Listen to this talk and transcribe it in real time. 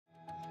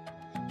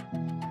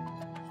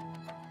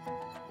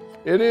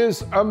It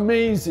is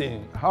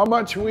amazing how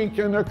much we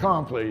can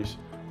accomplish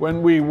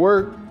when we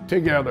work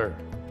together.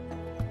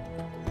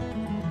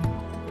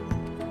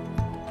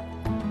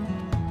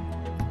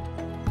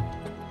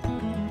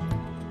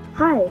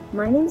 Hi,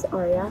 my name's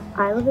Arya.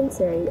 I live in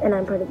Surrey and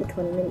I'm part of the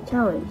 20-minute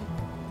challenge.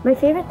 My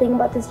favorite thing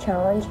about this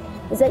challenge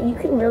is that you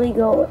can really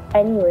go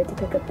anywhere to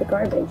pick up the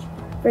garbage.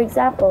 For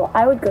example,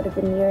 I would go to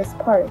the nearest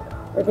park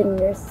or the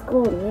nearest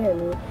school near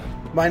me.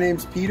 My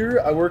name's Peter.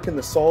 I work in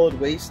the solid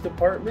waste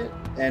department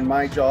and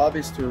my job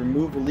is to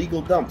remove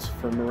illegal dumps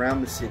from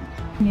around the city.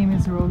 My name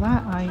is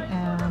Rola. I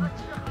am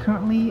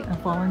currently a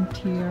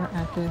volunteer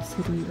at the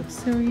City of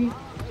Surrey.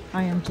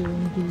 I am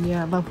doing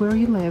the Love Where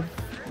You Live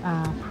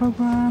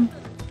program.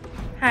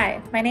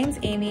 Hi, my name's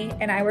Amy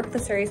and I work with the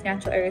Surrey's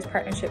Natural Areas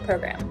Partnership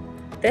Program.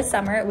 This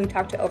summer, we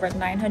talked to over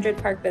 900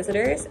 park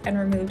visitors and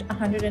removed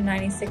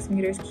 196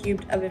 meters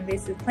cubed of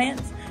invasive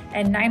plants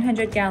and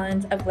 900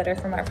 gallons of litter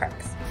from our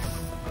parks.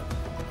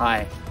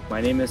 Hi,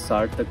 my name is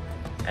Sarthak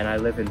and I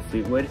live in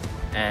Fleetwood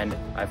and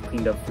I've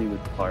cleaned up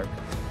Fleetwood Park.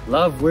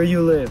 Love where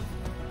you live.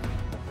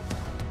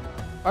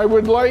 I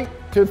would like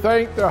to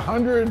thank the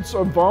hundreds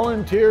of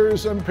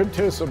volunteers and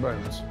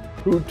participants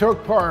who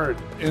took part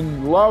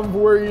in Love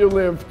Where You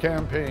Live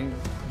campaign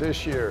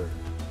this year.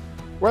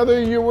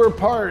 Whether you were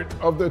part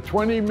of the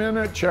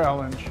 20-minute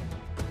challenge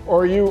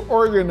or you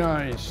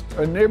organized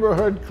a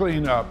neighborhood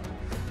cleanup,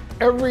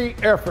 every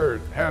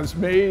effort has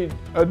made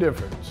a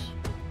difference.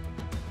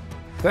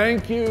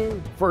 Thank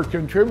you for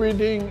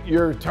contributing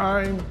your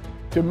time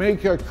to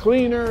make a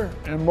cleaner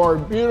and more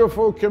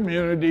beautiful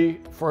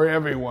community for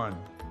everyone.